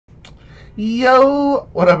Yo,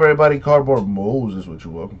 what up, everybody? Cardboard Moses with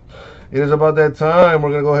you. Welcome. It is about that time.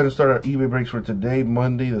 We're gonna go ahead and start our eBay breaks for today,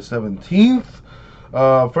 Monday the 17th.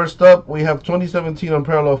 First up, we have 2017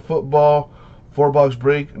 Unparalleled Football 4-box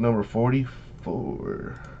break number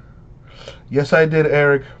 44. Yes, I did,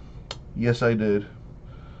 Eric. Yes, I did.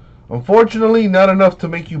 Unfortunately, not enough to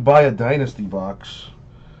make you buy a Dynasty box.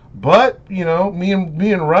 But you know, me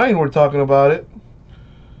and Ryan were talking about it.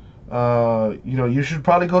 You should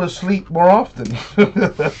probably go to sleep more often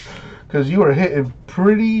because you are hitting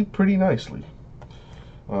pretty nicely.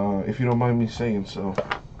 If you don't mind me saying so.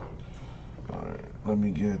 All right, let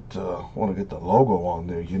me want to get the logo on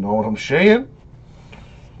there. You know what I'm saying?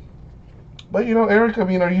 But Eric, I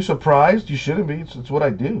mean, are you surprised? You shouldn't be. It's what I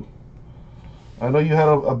do. I know you had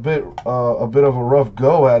a bit of a rough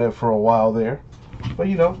go at it for a while there, but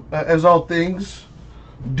as all things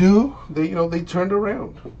do, they turned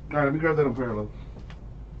around. All right, let me grab that Unparalleled.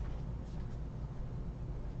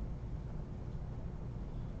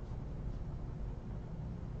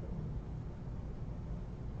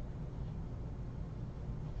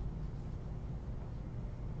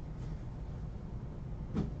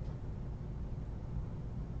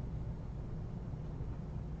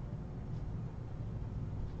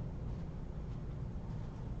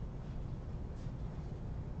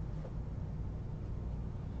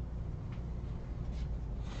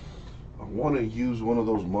 I want to use one of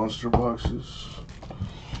those monster boxes,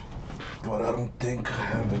 but I don't think I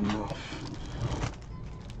have enough.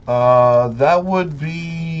 That would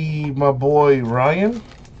be my boy Ryan,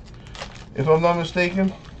 if I'm not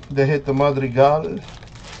mistaken. They hit the Madrigal.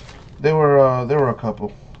 They were a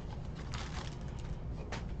couple.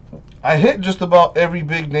 I hit just about every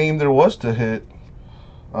big name there was to hit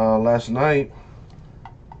last night.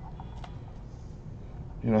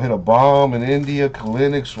 Hit a bomb in India,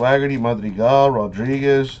 Kalinick, Swaggerty, Madrigal,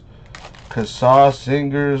 Rodriguez, Casas,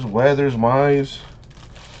 Singers, Weathers, Mize.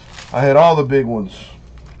 I hit all the big ones.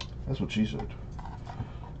 That's what she said.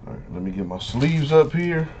 All right, let me get my sleeves up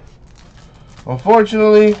here.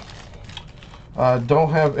 Unfortunately, I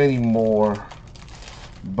don't have any more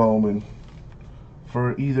Bowman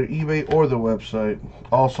for either eBay or the website.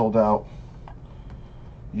 All sold out.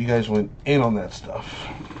 You guys went in on that stuff.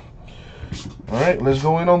 All right, let's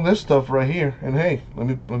go in on this stuff right here. And hey, let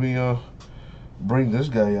me bring this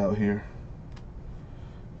guy out here.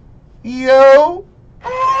 Yo,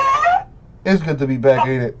 it's good to be back,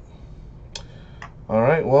 ain't it? All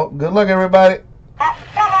right, well, good luck, everybody.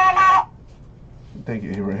 Thank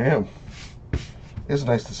you, Abraham. It's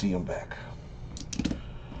nice to see him back.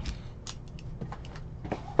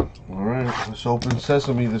 All right, let's open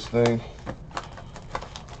sesame this thing.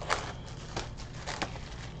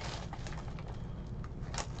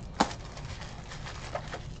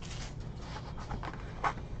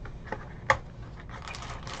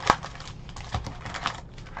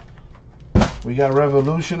 We got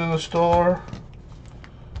Revolution in the store.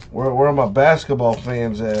 Where are my basketball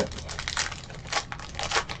fans at?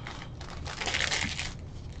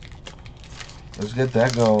 Let's get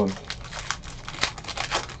that going.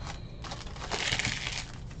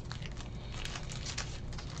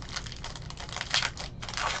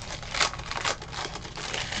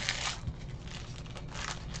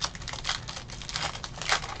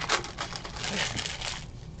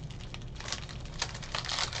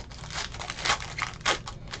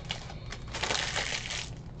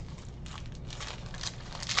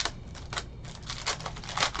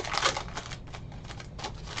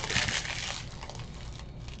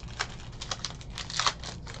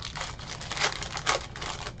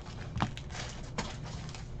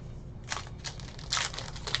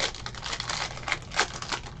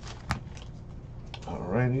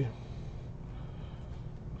 Alrighty.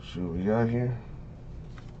 See what we got here.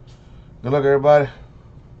 Good luck, everybody.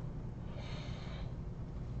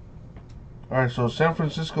 Alright, so San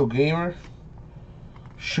Francisco Gamer,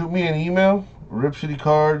 shoot me an email,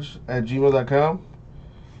 ripcitycards@gmail.com,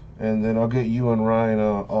 and then I'll get you and Ryan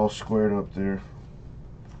all squared up there.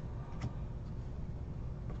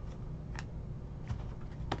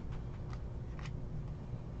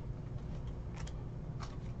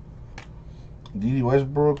 D.D.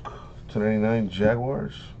 Westbrook, 299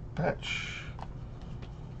 Jaguars patch.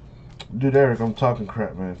 Dude, Eric, I'm talking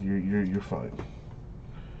crap, man. You're fine.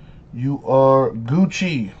 You are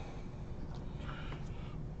Gucci.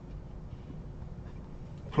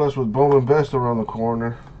 Plus, with Bowman Best around the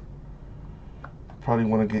corner, probably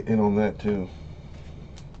want to get in on that too.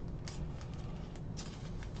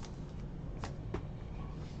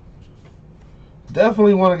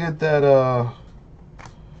 Definitely want to get that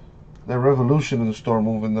Revolution in the store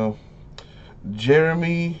moving though.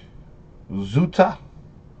 Jeremy Zuta,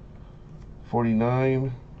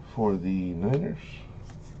 49 for the Niners.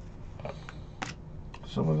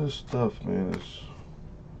 Some of this stuff, man,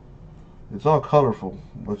 it's all colorful,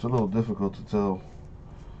 but it's a little difficult to tell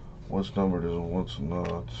what's numbered and what's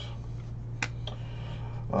not.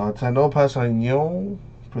 Tano Pasagnon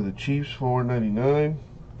for the Chiefs, $4.99.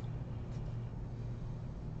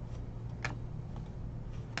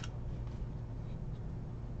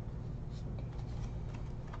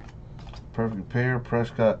 Perfect pair,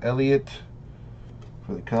 Prescott Elliott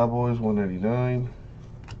for the Cowboys, $1.99.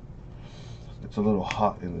 It's a little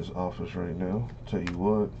hot in this office right now, tell you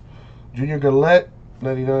what. Junior Galette,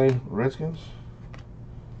 99, Redskins.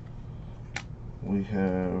 We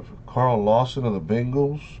have Carl Lawson of the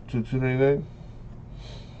Bengals, $2.99.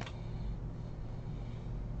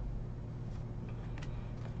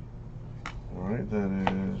 Alright, that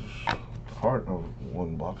is part of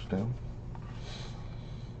one box down.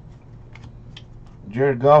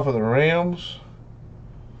 Jared Goff of the Rams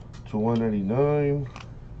to $1.99.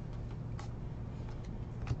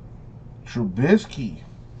 Trubisky,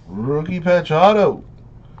 rookie patch auto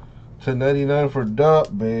to $99 for the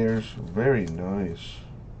Bears. Very nice.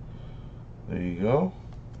 There you go.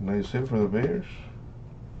 Nice hit for the Bears.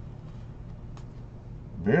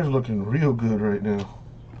 Bears looking real good right now.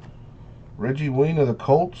 Reggie Wayne of the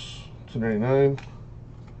Colts to $99.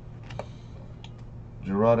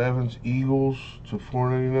 Gerard Evans, Eagles to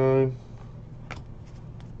 $4.99.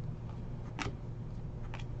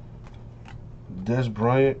 Des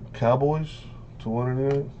Bryant, Cowboys to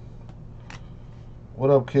 $1.99. What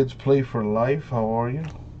up, kids? Play for life. How are you?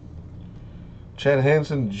 Chad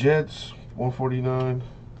Hansen, Jets, $149.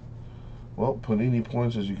 Well, Panini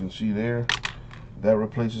points, as you can see there. That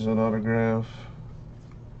replaces an autograph.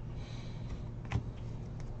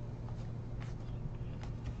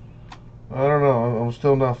 I don't know. I'm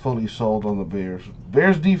still not fully sold on the Bears.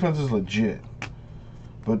 Bears defense is legit.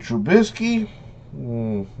 But Trubisky, I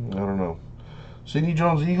don't know. Sidney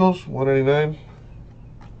Jones, Eagles, $1.99.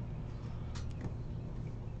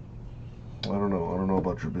 I don't know. I don't know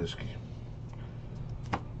about Trubisky.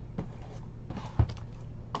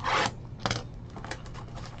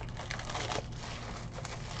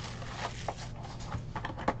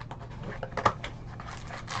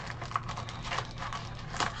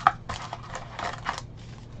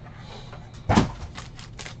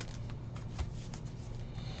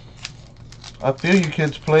 I feel you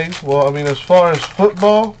kids play. Well, I mean, as far as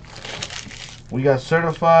football, we got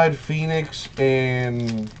Certified, Phoenix,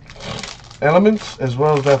 and Elements, as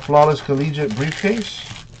well as that Flawless Collegiate briefcase.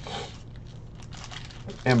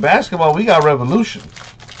 And basketball, we got Revolution.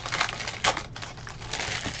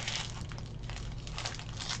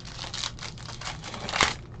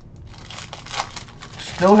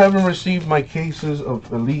 Still haven't received my cases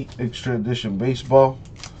of Elite Extra Edition Baseball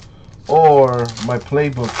or my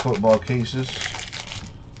Playbook football cases,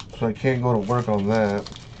 so I can't go to work on that.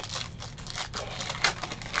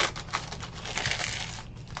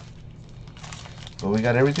 But we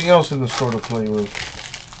got everything else in the store to play with.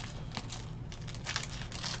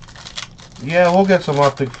 Yeah, we'll get some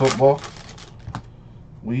Optic football.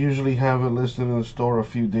 We usually have it listed in the store a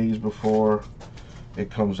few days before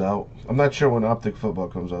it comes out. I'm not sure when Optic football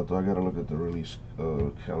comes out, though. I gotta look at the release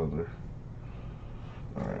calendar.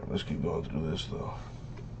 Alright, let's keep going through this, though.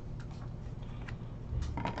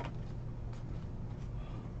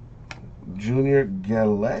 Junior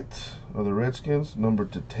Galette of the Redskins, number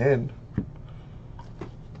to 10.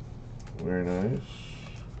 Very nice.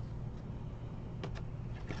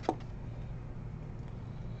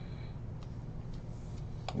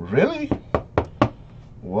 Really?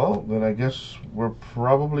 Well, then I guess we're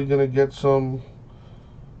probably going to get some...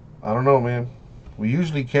 I don't know, man. We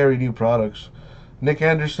usually carry new products. Nick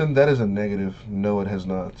Anderson, that is a negative. No, it has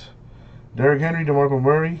not. Derrick Henry, DeMarco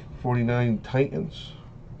Murray, 49 Titans.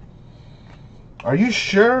 Are you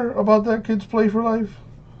sure about that, kids play for life?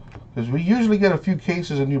 Because we usually get a few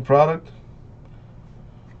cases of new product.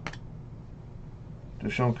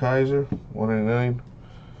 Deshaun Kaiser, 199.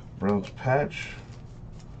 Browns patch.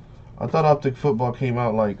 I thought Optic football came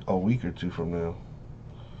out like a week or two from now.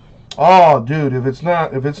 Oh, dude, if it's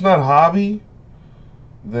not hobby,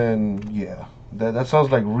 then yeah. That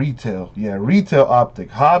sounds like retail. Yeah, retail Optic.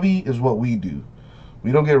 Hobby is what we do.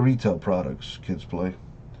 We don't get retail products, kids play.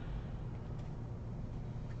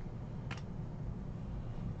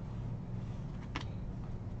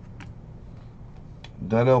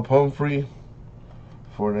 Donnell Pumphrey,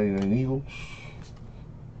 $4.99 Eagles.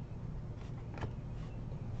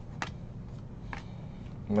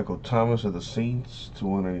 Michael Thomas of the Saints,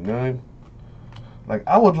 $2.99. Like,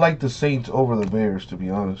 I would like the Saints over the Bears, to be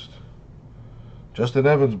honest. Justin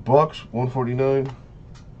Evans, Bucks, 149.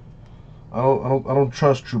 I don't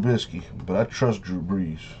trust Trubisky, but I trust Drew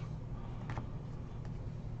Brees.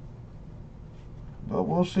 But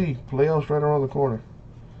we'll see. Playoffs right around the corner.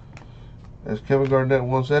 As Kevin Garnett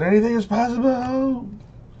once said, anything is possible.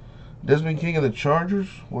 Desmond King of the Chargers,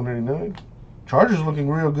 189. Chargers looking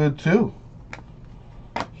real good too.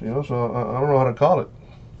 So I don't know how to call it.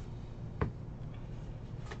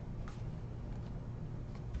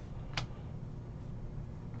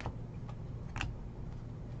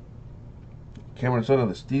 Cameron Sutton of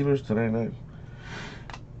the Steelers, 299.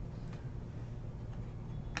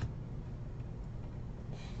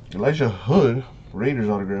 Elijah Hood, Raiders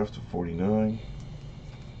autograph, to 49.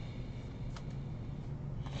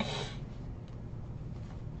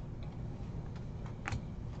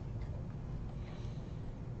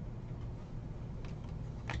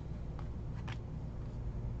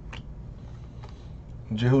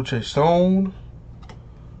 Jehu Chesson,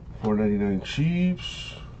 499 Chiefs.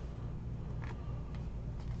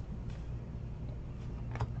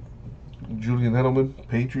 Julian Edelman,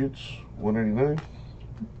 Patriots, 199.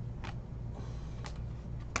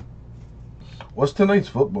 What's tonight's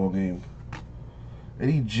football game?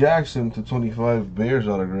 Eddie Jackson to 25, Bears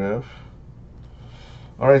autograph.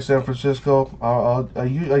 All right, San Francisco.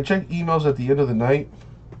 I check emails at the end of the night,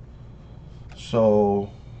 so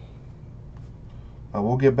I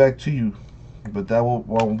will get back to you, but that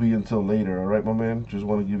won't be until later. All right, my man. Just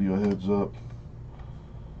want to give you a heads up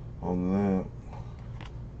on that.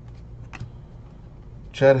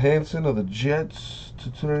 Chad Hansen of the Jets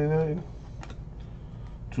to 299.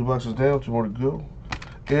 2 boxes down, 2 more to go.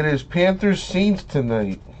 It is Panthers Saints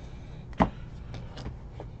tonight.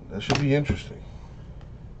 That should be interesting.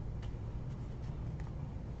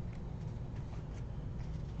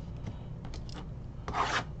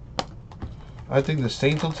 I think the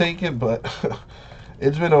Saints will take it, but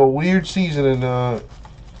it's been a weird season in the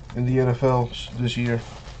NFL this year.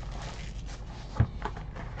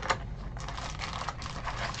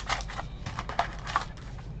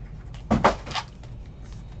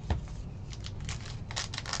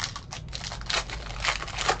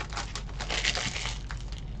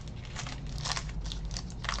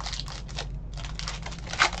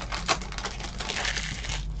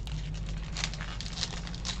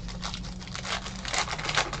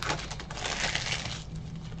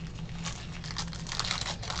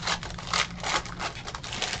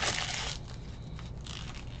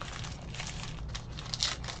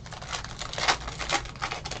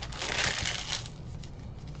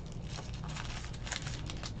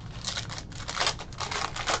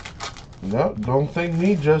 No, don't thank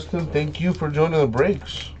me, Justin. Thank you for joining the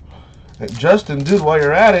breaks. Hey, Justin, dude, while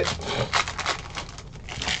you're at it,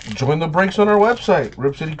 join the breaks on our website,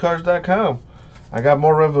 ripcitycards.com. I got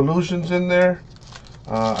more revolutions in there.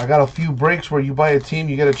 I got a few breaks where you buy a team,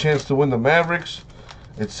 you get a chance to win the Mavericks.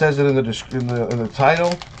 It says it in the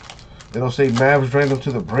title. It'll say Mavs random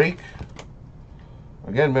to the break.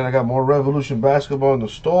 Again, man, I got more Revolution basketball in the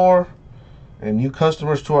store. And new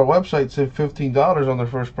customers to our website save $15 on their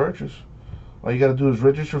first purchase. All you got to do is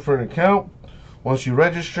register for an account. Once you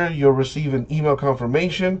register, you'll receive an email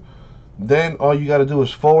confirmation. Then all you got to do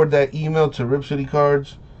is forward that email to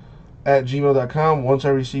ripcitycards@gmail.com. Once I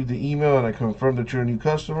receive the email and I confirm that you're a new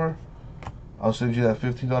customer, I'll send you that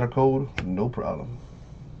 $15 code. No problem.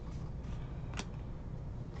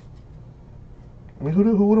 I mean,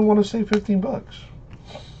 who wouldn't want to save 15 bucks?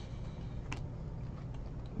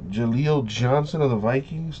 Jaleel Johnson of the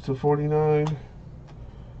Vikings to 49.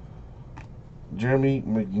 Jeremy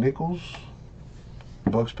McNichols,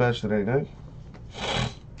 Bucks patch to 99.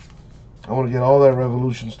 I want to get all that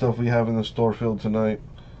Revolution stuff we have in the store filled tonight.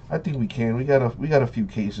 I think we can. We got a few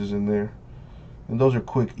cases in there, and those are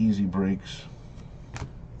quick, easy breaks.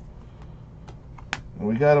 And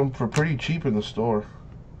we got them for pretty cheap in the store.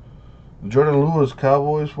 Jordan Lewis,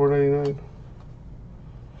 Cowboys, $4.99.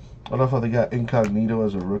 I love how they got Incognito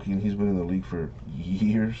as a rookie, and he's been in the league for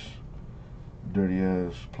years. Dirty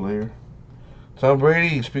ass player. Tom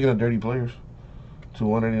Brady, speaking of dirty players, to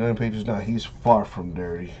 199 pages. Now, he's far from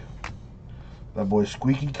dirty. That boy's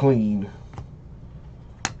squeaky clean,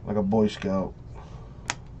 like a Boy Scout.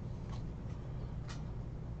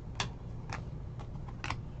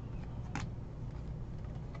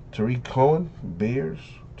 Tariq Cohen, Bears,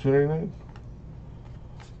 $2.99.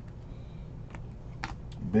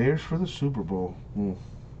 Bears for the Super Bowl. I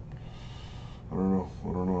don't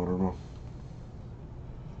know.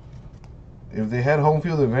 If they had home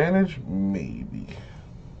field advantage, maybe.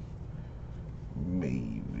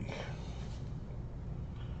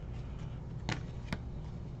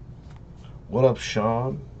 What up,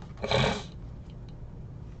 Sean?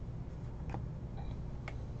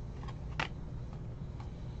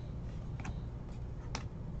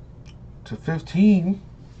 /15.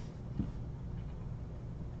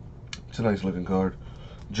 It's a nice looking card.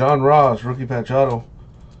 John Ross, rookie patch auto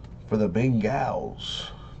for the Bengals.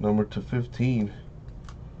 Number /15.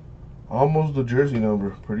 Almost the jersey number.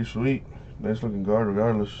 Pretty sweet. Nice looking card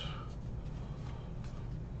regardless.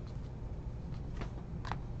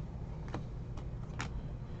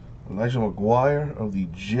 Elijah McGuire of the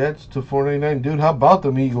Jets /499. Dude, how about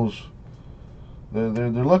them Eagles? They're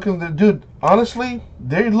looking. Dude, honestly,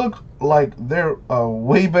 they look like they're a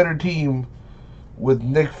way better team with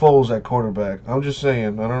Nick Foles at quarterback. I'm just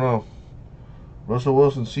saying. I don't know. Russell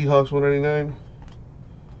Wilson, Seahawks /199.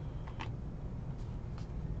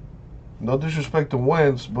 No disrespect to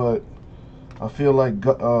Wentz, but I feel like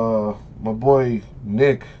my boy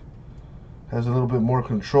Nick has a little bit more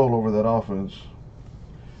control over that offense.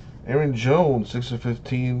 Aaron Jones,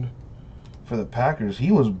 6/15 for the Packers.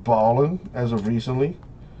 He was balling as of recently,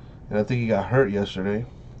 and I think he got hurt yesterday.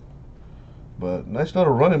 But nice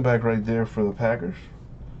little running back right there for the Packers.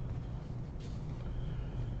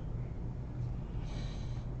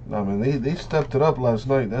 Nah, man, they stepped it up last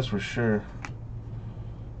night, that's for sure.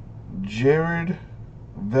 Jared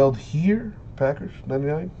Veldheer, Packers,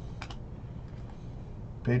 99.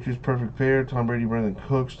 Patriots perfect pair, Tom Brady, Brandon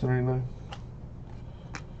Cooks, 99.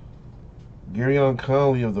 Garyon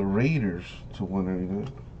Conley of the Raiders /199.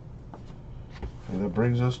 And that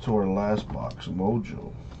brings us to our last box,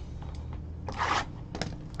 Mojo.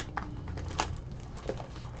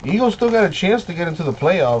 Eagles still got a chance to get into the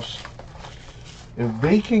playoffs. If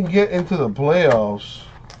they can get into the playoffs,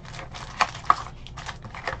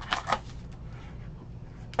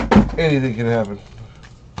 anything can happen.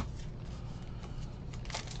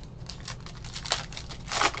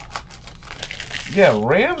 Yeah,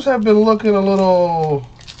 Rams have been looking a little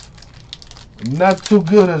not too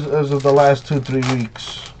good as of the last 2-3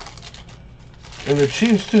 weeks. And the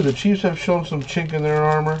Chiefs too. The Chiefs have shown some chink in their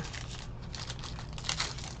armor.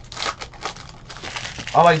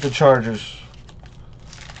 I like the Chargers.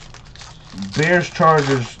 Bears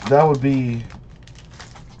Chargers, that would be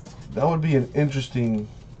an interesting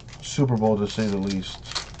Super Bowl to say the least.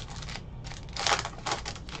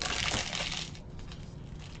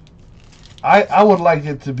 I would like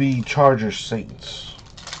it to be Chargers Saints.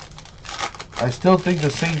 I still think the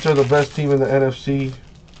Saints are the best team in the NFC.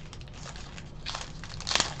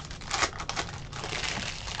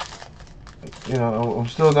 You know, I'm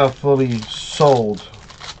still not fully sold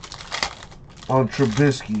on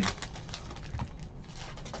Trubisky.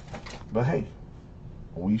 But hey,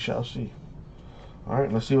 we shall see.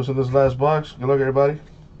 Alright, let's see what's in this last box. Good luck, everybody.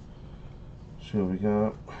 See what we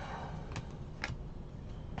got.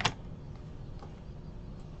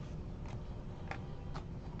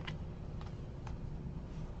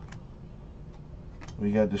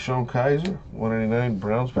 We got Deshaun Kaiser, 199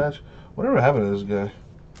 Browns patch. Whatever happened to this guy?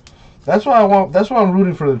 That's why I'm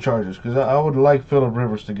rooting for the Chargers, because I would like Phillip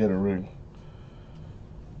Rivers to get a ring.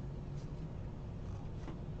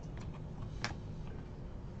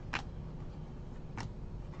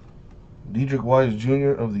 Dedrick Wise Jr.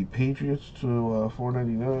 of the Patriots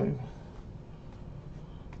 /499.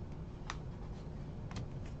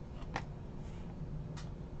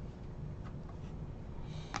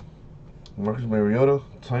 Marcus Mariota,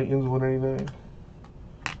 Titans /199.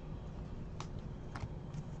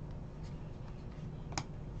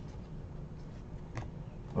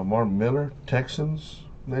 Lamar Miller, Texans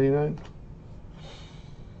 /99.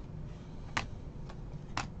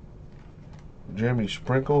 Jeremy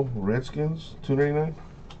Sprinkle, Redskins /299.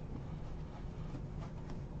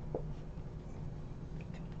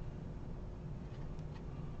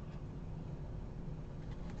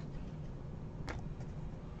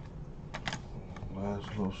 Last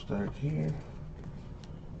little stack here.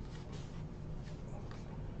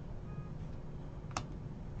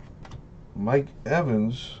 Mike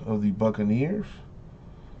Evans of the Buccaneers,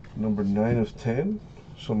 number 9/10.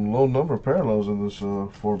 Some low number parallels in this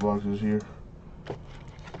 4 boxes here.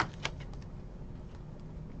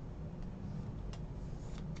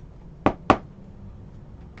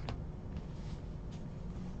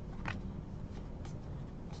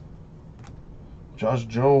 Josh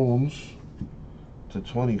Jones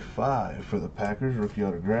 /25 for the Packers, rookie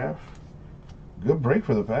autograph. Good break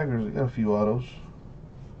for the Packers. They got a few autos.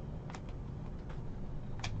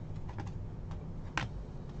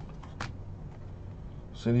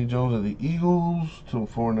 Sidney Jones of the Eagles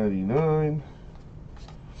 /499.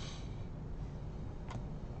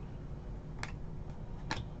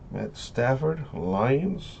 Matt Stafford,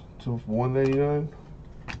 Lions /199.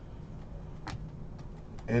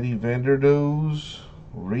 Eddie Vanderdoes,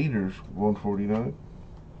 Raiders /149.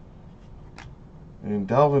 And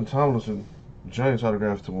Dalvin Tomlinson, Giants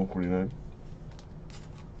autograph to 149.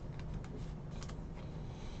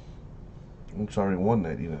 I'm sorry,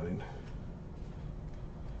 199.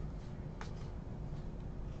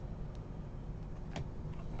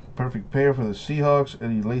 Perfect pair for the Seahawks,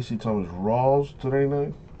 Eddie Lacy, Thomas Rawls to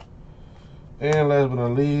 99. And last but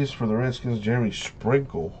not least, for the Redskins, Jeremy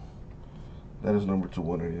Sprinkle. That is number to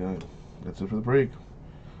 199. That's it for the break.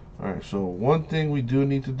 Alright, so one thing we do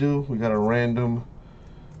need to do, we got to random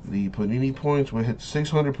the Panini points. We hit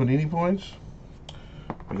 600 Panini points.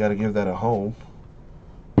 We got to give that a home.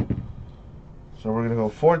 So we're going to go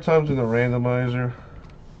 4 times in the randomizer.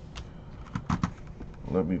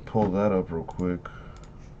 Let me pull that up real quick.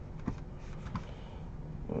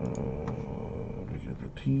 Let me get the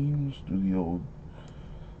teams, do the old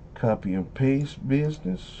copy and paste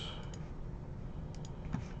business.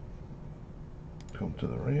 Come to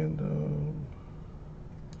the random.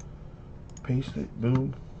 Paste it,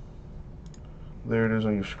 boom. There it is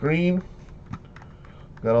on your screen.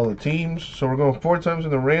 Got all the teams. So we're going 4 times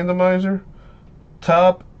in the randomizer.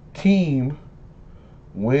 Top team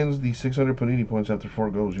wins the 600 Panini points after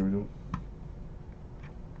 4 goes. Here we go.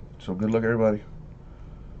 So good luck, everybody.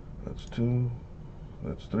 That's 2.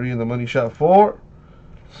 That's 3 in the money shot. 4.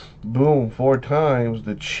 Boom. 4 times.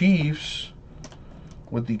 The Chiefs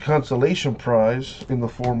with the consolation prize in the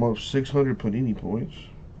form of 600 Panini points.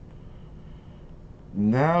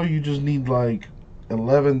 Now you just need like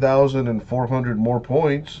 11,400 more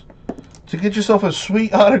points to get yourself a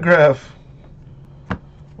sweet autograph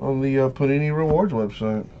on the Panini Rewards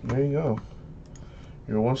website. There you go.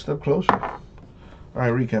 You're one step closer. All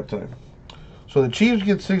right, recap time. So the Chiefs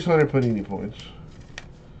get 600 Panini points.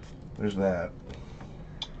 There's that.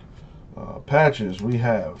 Patches, we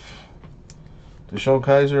have Deshaun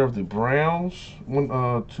Kaiser of the Browns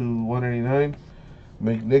to 189.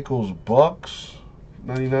 McNichols Bucks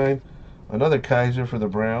 99. Another Kaiser for the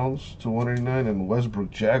Browns to 189, and Westbrook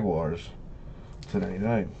Jaguars to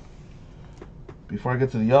 99. Before I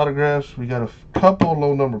get to the autographs, we got a couple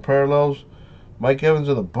low number parallels. Mike Evans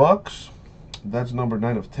of the Bucks, that's number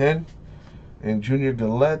 9 of 10. And Junior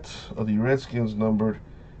Gillette of the Redskins, numbered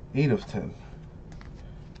 8 of 10.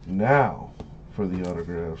 Now, for the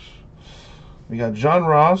autographs. We got John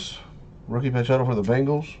Ross, rookie patch auto for the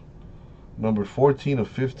Bengals, numbered 14 of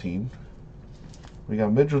 15. We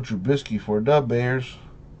got Mitchell Trubisky for the Bears,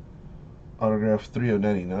 autograph 3 of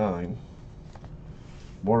 99.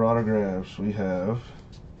 More autographs. We have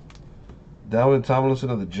Dalvin Tomlinson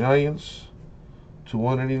of the Giants to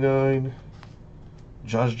 189.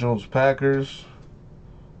 Josh Jones Packers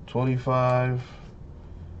 25.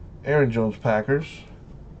 Aaron Jones Packers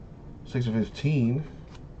 6 of 15.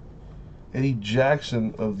 Eddie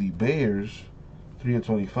Jackson of the Bears 3 of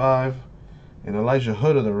 25. And Elijah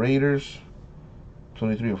Hood of the Raiders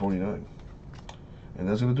 23 of 49. And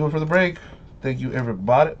that's going to do it for the break. Thank you,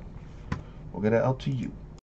 everybody. We'll get it out to you.